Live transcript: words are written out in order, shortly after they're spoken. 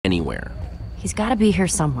anywhere. He's gotta be here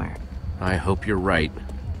somewhere. I hope you're right.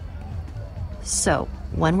 So,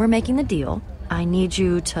 when we're making the deal, I need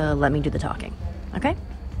you to let me do the talking, okay?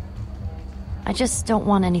 I just don't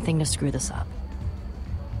want anything to screw this up.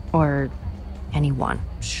 Or anyone.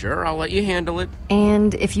 Sure, I'll let you handle it.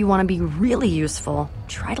 And if you want to be really useful,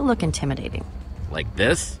 try to look intimidating. Like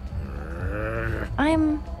this?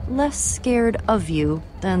 I'm less scared of you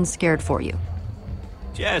than scared for you.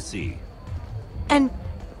 Jesse. And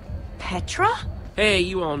Petra? Hey,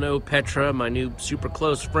 you all know Petra, my new super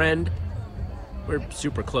close friend. We're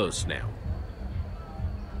super close now.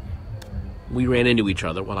 We ran into each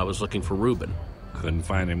other while I was looking for Ruben. Couldn't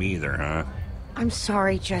find him either, huh? I'm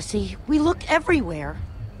sorry, Jesse. We looked everywhere.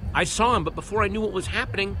 I saw him, but before I knew what was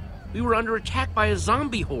happening, we were under attack by a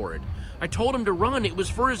zombie horde. I told him to run. It was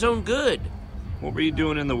for his own good. What were you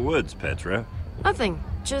doing in the woods, Petra? Nothing.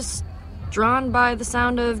 Just drawn by the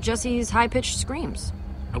sound of Jesse's high-pitched screams.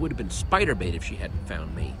 I would have been spider bait if she hadn't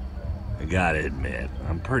found me. I gotta admit,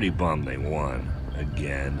 I'm pretty bummed they won.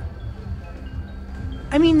 Again.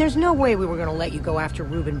 I mean, there's no way we were gonna let you go after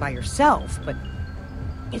Ruben by yourself, but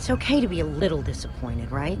it's okay to be a little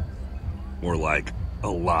disappointed, right? Or like, a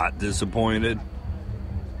lot disappointed.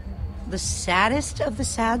 The saddest of the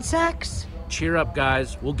sad sacks? Cheer up,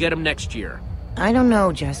 guys. We'll get him next year. I don't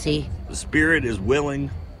know, Jesse. The spirit is willing,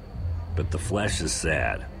 but the flesh is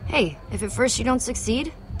sad. Hey, if at first you don't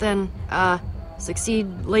succeed, then,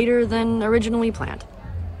 succeed later than originally planned.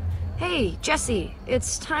 Hey, Jesse,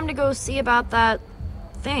 it's time to go see about that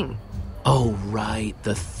thing. Oh, right,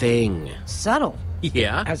 the thing. Subtle.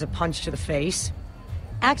 Yeah? As a punch to the face.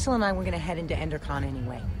 Axel and I were gonna head into Endercon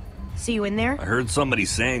anyway. See you in there? I heard somebody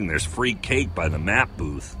saying there's free cake by the map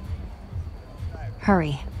booth.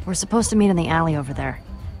 Hurry. We're supposed to meet in the alley over there.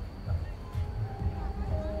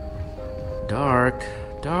 Dark,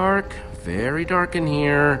 dark, very dark in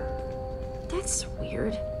here. That's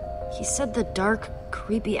weird. He said the dark,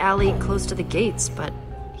 creepy alley close to the gates, but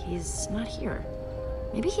he's not here.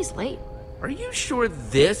 Maybe he's late. Are you sure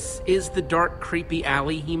this is the dark, creepy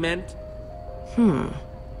alley he meant?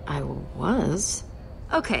 I was.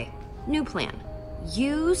 Okay, new plan.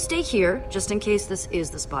 You stay here, just in case this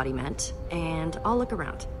is the spot he meant, and I'll look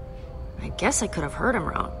around. I guess I could have heard him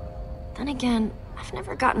wrong. Then again, I've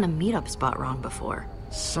never gotten a meetup spot wrong before.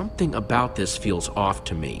 Something about this feels off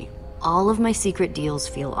to me. All of my secret deals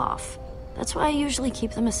feel off. That's why I usually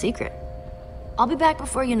keep them a secret. I'll be back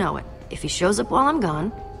before you know it. If he shows up while I'm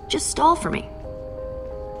gone, just stall for me.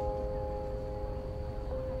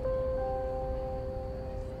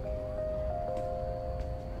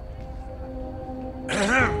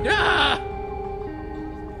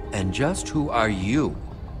 And just who are you?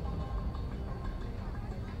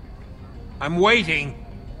 I'm waiting.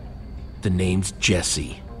 The name's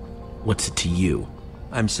Jesse. What's it to you?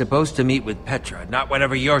 I'm supposed to meet with Petra, not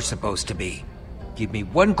whatever you're supposed to be. Give me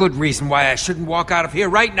one good reason why I shouldn't walk out of here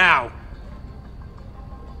right now.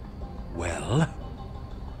 Well?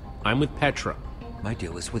 I'm with Petra. My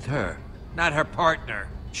deal is with her, not her partner.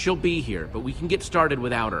 She'll be here, but we can get started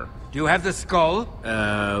without her. Do you have the skull?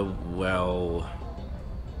 Well...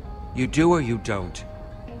 You do or you don't?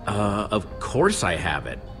 Of course I have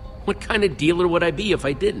it. What kind of dealer would I be if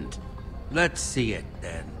I didn't? Let's see it,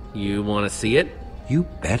 then. You want to see it? You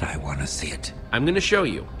bet I want to see it. I'm gonna show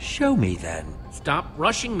you. Show me, then. Stop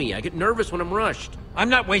rushing me. I get nervous when I'm rushed. I'm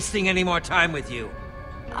not wasting any more time with you.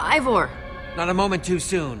 Ivor! Not a moment too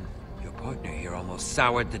soon. Your partner here almost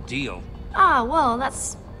soured the deal. Ah, well,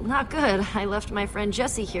 that's not good. I left my friend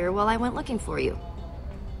Jesse here while I went looking for you.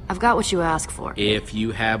 I've got what you asked for. If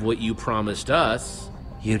you have what you promised us...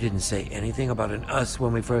 You didn't say anything about an us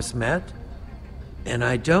when we first met? And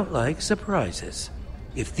I don't like surprises.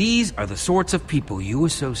 If these are the sorts of people you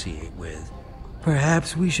associate with,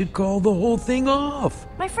 perhaps we should call the whole thing off.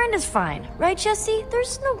 My friend is fine, right, Jesse?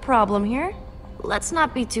 There's no problem here. Let's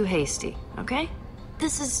not be too hasty, okay?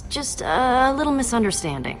 This is just a little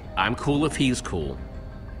misunderstanding. I'm cool if he's cool.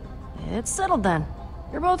 It's settled then.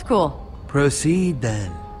 You're both cool. Proceed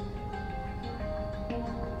then.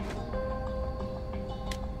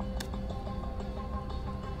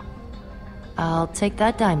 I'll take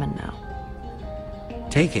that diamond now.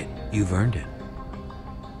 Take it. You've earned it.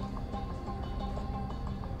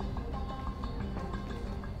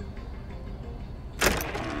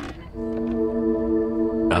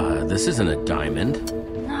 This isn't a diamond.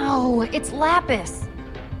 No, it's lapis.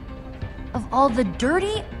 Of all the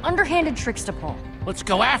dirty, underhanded tricks to pull. Let's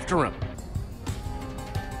go after him.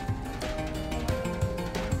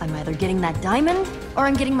 I'm either getting that diamond, or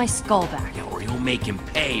I'm getting my skull back. Yeah, or you'll make him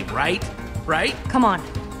pay, right? Right? Come on.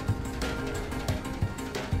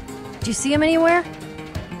 Do you see him anywhere?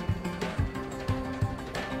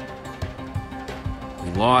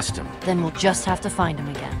 We lost him. Then we'll just have to find him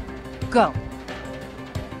again. Go.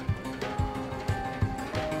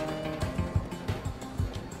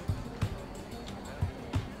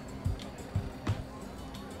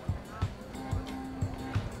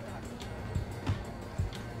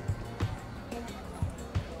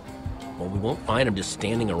 Well, we won't find him just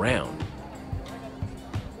standing around.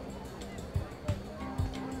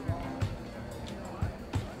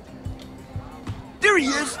 There he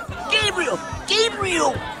is! Gabriel!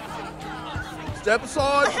 Gabriel! Step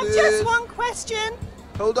aside, I have please. just one question.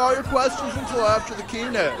 Hold all your questions until after the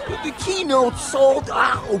keynote. The keynote sold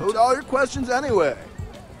out! Hold all your questions anyway.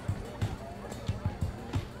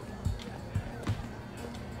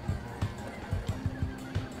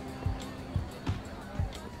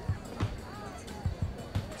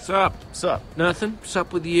 Sup? Sup? Nothing?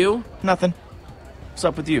 Sup with you? Nothing. What's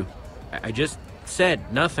up with you? I just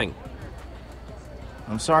said nothing.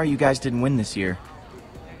 I'm sorry you guys didn't win this year.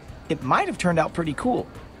 It might have turned out pretty cool.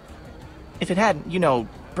 If it hadn't,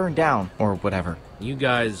 burned down or whatever. You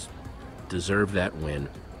guys deserve that win.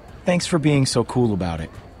 Thanks for being so cool about it.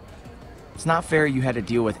 It's not fair you had to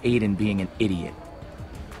deal with Aiden being an idiot.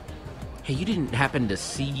 Hey, you didn't happen to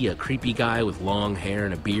see a creepy guy with long hair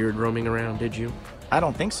and a beard roaming around, did you? I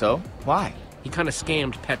don't think so. Why? He kind of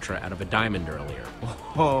scammed Petra out of a diamond earlier.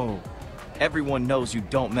 Oh, everyone knows you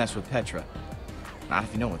don't mess with Petra. Not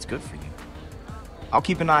if you know what's good for you. I'll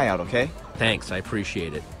keep an eye out, okay? Thanks, I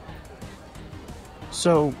appreciate it.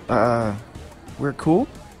 So, we're cool?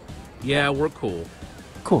 Yeah, we're cool.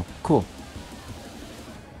 Cool.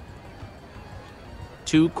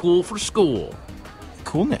 Too cool for school.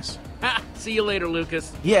 Coolness. Ha! See you later,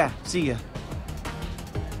 Lucas. Yeah, see ya.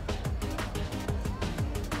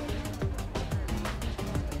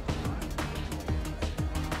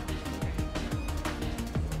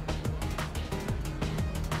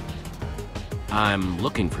 I'm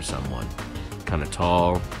looking for someone. Kind of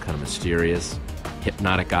tall, kind of mysterious,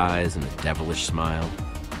 hypnotic eyes and a devilish smile.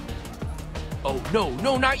 Oh,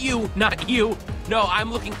 no, not you, not you. No, I'm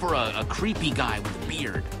looking for a creepy guy with a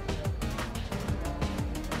beard.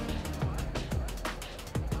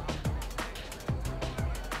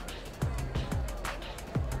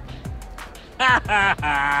 Ha ha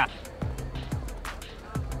ha!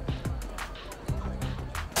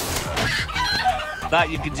 Thought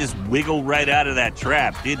you could just wiggle right out of that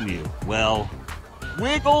trap, didn't you? Well,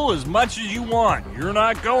 wiggle as much as you want. You're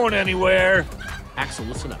not going anywhere. Axel,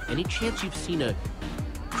 listen up. Any chance you've seen a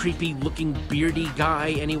creepy-looking, beardy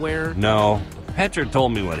guy anywhere? No, Petra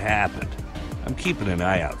told me what happened. I'm keeping an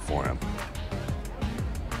eye out for him.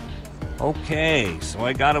 Okay, so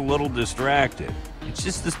I got a little distracted. It's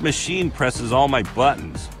just this machine presses all my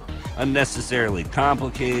buttons. Unnecessarily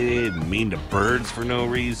complicated, mean to birds for no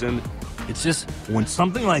reason. It's just, when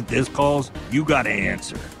something like this calls, you gotta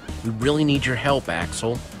answer. We really need your help,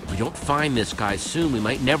 Axel. If we don't find this guy soon, we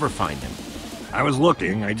might never find him. I was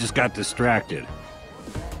looking, I just got distracted.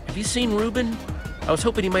 Have you seen Ruben? I was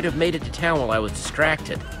hoping he might have made it to town while I was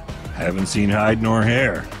distracted. Haven't seen hide nor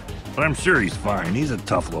hair. But I'm sure he's fine. He's a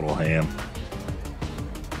tough little ham.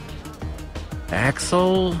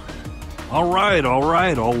 Axel? All right,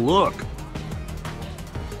 I'll look.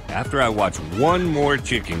 After I watch one more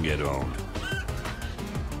chicken get owned.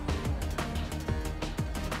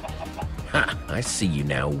 Ha! I see you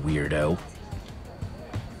now, weirdo.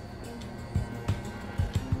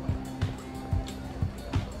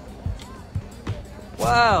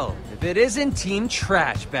 Well, if it isn't Team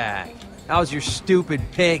Trash Bag. How's your stupid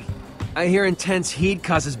pig? I hear intense heat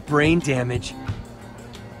causes brain damage.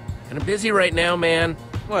 Kinda busy right now, man.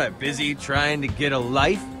 What, busy trying to get a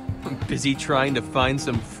life? I'm busy trying to find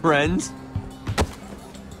some friends?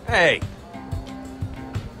 Hey!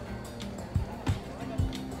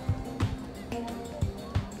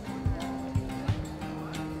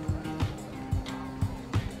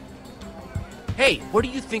 Hey, what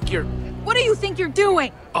do you think you're... What do you think you're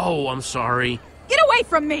doing? Oh, I'm sorry. Get away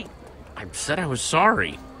from me! I said I was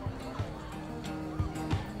sorry.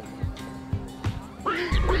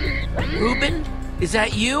 Ruben? Is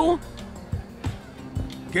that you?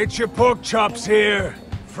 Get your pork chops here,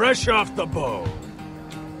 fresh off the bone.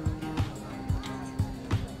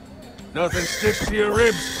 Nothing sticks to your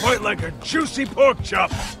ribs quite like a juicy pork chop.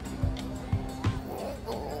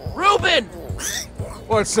 Ruben!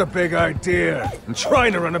 What's the big idea? I'm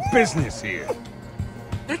trying to run a business here.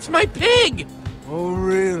 That's my pig! Oh,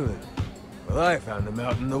 really? Well, I found him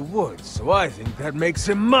out in the woods, so I think that makes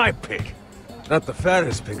him my pig. Not the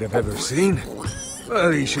fattest pig I've ever seen.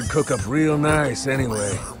 But he should cook up real nice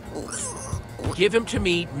anyway. Give him to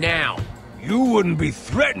me now. You wouldn't be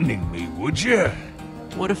threatening me, would you?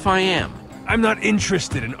 What if I am? I'm not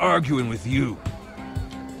interested in arguing with you.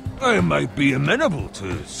 I might be amenable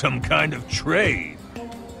to some kind of trade.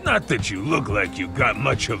 Not that you look like you got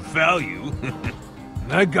much of value.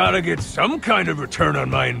 I gotta get some kind of return on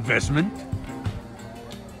my investment.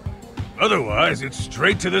 Otherwise, it's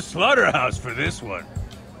straight to the slaughterhouse for this one.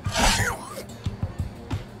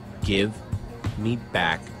 Give me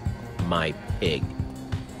back my pig.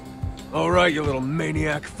 All right, you little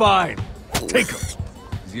maniac. Fine. Take him.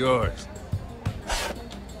 He's yours.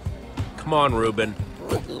 Come on, Reuben.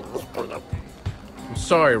 I'm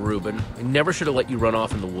sorry, Reuben. I never should have let you run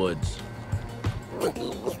off in the woods.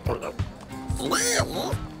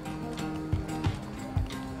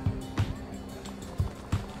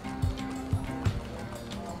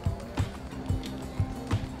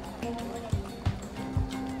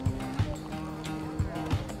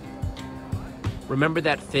 Remember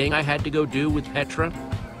that thing I had to go do with Petra?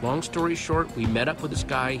 Long story short, we met up with this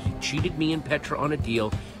guy, he cheated me and Petra on a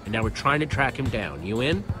deal, and now we're trying to track him down. You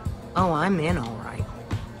in? Oh, I'm in, all right.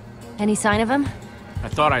 Any sign of him? I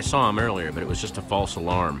thought I saw him earlier, but it was just a false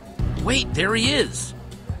alarm. Wait, there he is!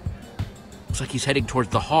 Looks like he's heading towards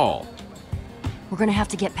the hall. We're gonna have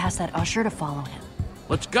to get past that usher to follow him.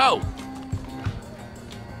 Let's go!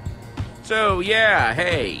 So, yeah,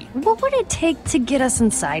 hey. What would it take to get us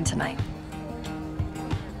inside tonight?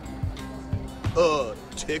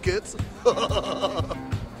 Tickets? That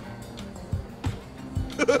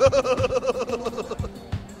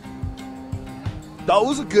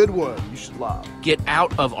was a good one. You should laugh. Get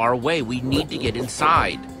out of our way. We need to get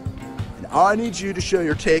inside. And I need you to show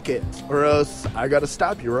your tickets, or else I gotta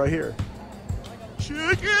stop you right here.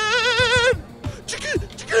 Chicken! Chicken!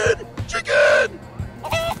 Chicken! Chicken!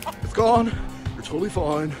 It's gone. You're totally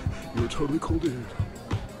fine. You're a totally cool dude.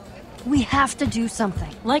 We have to do something.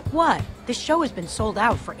 Like what? This show has been sold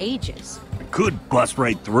out for ages. I could bust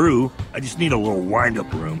right through. I just need a little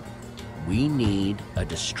wind-up room. We need a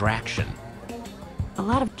distraction. A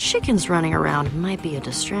lot of chickens running around might be a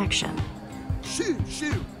distraction. Shoot!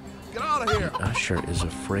 Get out of here! The usher is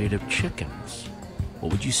afraid of chickens.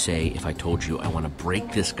 What would you say if I told you I want to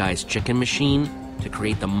break this guy's chicken machine to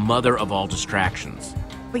create the mother of all distractions?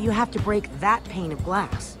 But you have to break that pane of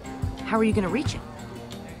glass. How are you gonna reach it?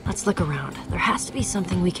 Let's look around. There has to be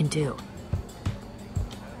something we can do.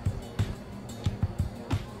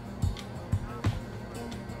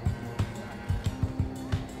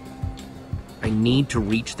 I need to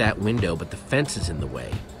reach that window, but the fence is in the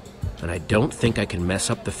way. And I don't think I can mess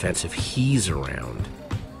up the fence if he's around.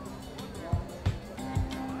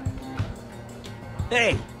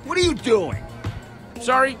 Hey, what are you doing?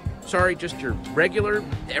 Sorry, just your regular,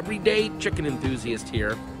 everyday chicken enthusiast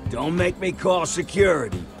here. Don't make me call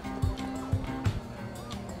security.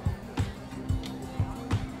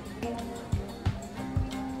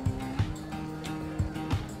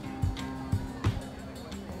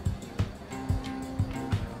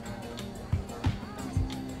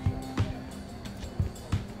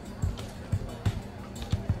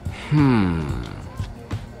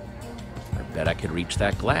 I bet I could reach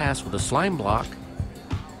that glass with a slime block.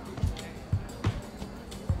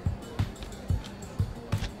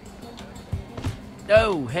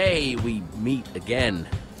 Oh, hey, we meet again.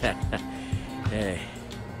 Hey.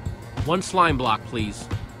 One slime block, please.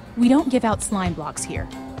 We don't give out slime blocks here,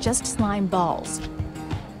 just slime balls.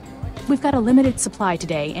 We've got a limited supply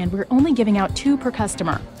today, and we're only giving out 2 per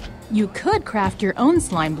customer. You could craft your own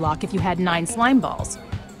slime block if you had 9 slime balls.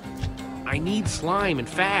 I need slime and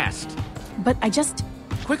fast. But I just...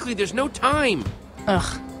 Quickly, there's no time.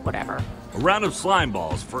 Ugh, whatever. A round of slime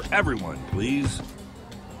balls for everyone, please.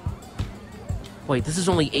 Wait, this is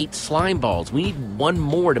only 8 slime balls. We need 1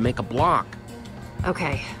 more to make a block.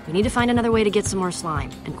 Okay, we need to find another way to get some more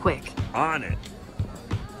slime, and quick. On it.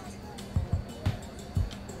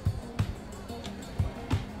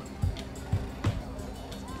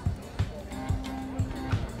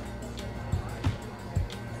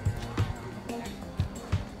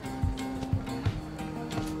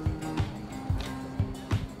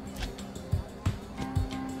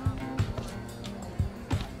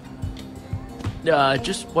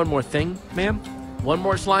 Just one more thing, ma'am. 1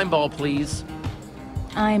 more slime ball, please.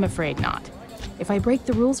 I'm afraid not. If I break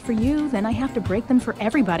the rules for you, then I have to break them for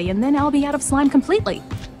everybody, and then I'll be out of slime completely.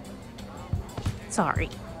 Sorry.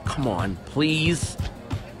 Come on, please.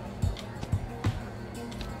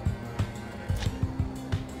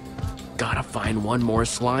 Gotta find 1 more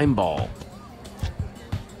slime ball.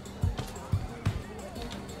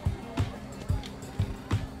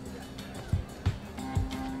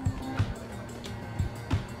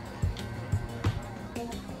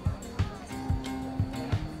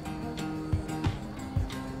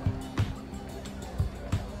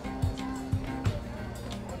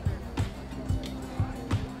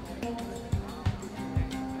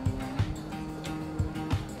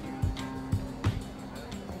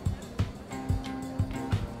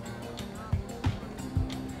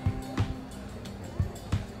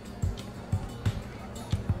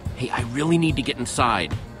 Hey, I really need to get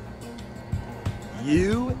inside.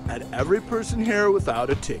 You and every person here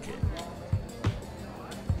without a ticket.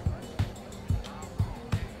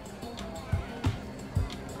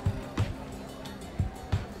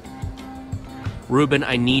 Reuben,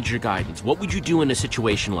 I need your guidance. What would you do in a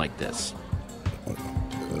situation like this?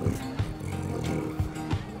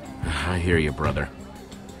 I hear you, brother.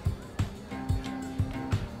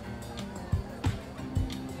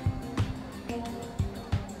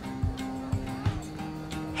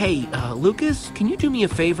 Hey, Lucas, can you do me a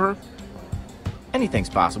favor? Anything's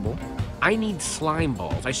possible. I need slime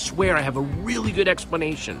balls. I swear I have a really good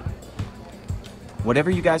explanation. Whatever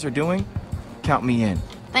you guys are doing, count me in.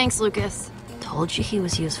 Thanks, Lucas. Told you he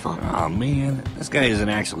was useful. Oh man, this guy isn't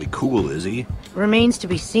actually cool, is he? Remains to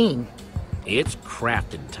be seen. It's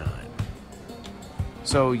crafting time.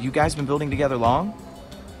 So, you guys been building together long?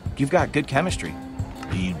 You've got good chemistry.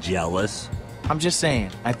 Are you jealous? I'm just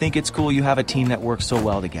saying, I think it's cool you have a team that works so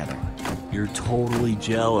well together. You're totally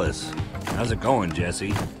jealous. How's it going,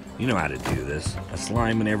 Jesse? You know how to do this. A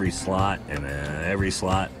slime in every slot, and every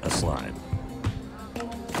slot, a slime.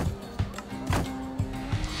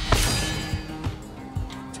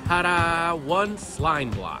 Ta-da! 1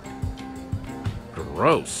 slime block.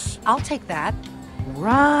 Gross. I'll take that.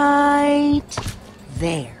 Right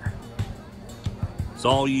there. It's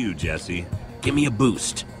all you, Jesse. Give me a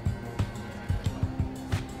boost.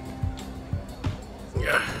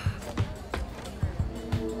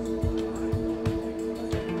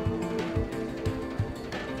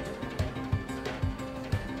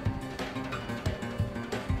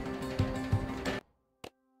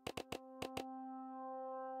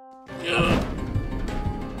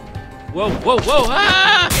 Whoa, whoa, whoa!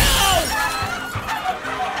 Ah!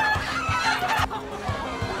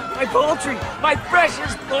 My poultry! My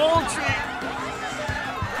precious poultry!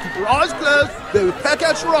 Keep your eyes closed. They will peck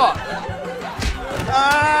at your rock.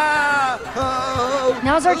 Ah! Oh!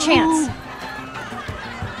 Now's our chance.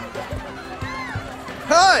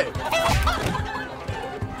 Hey!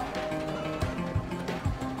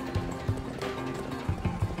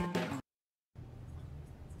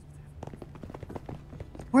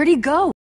 Where'd he go?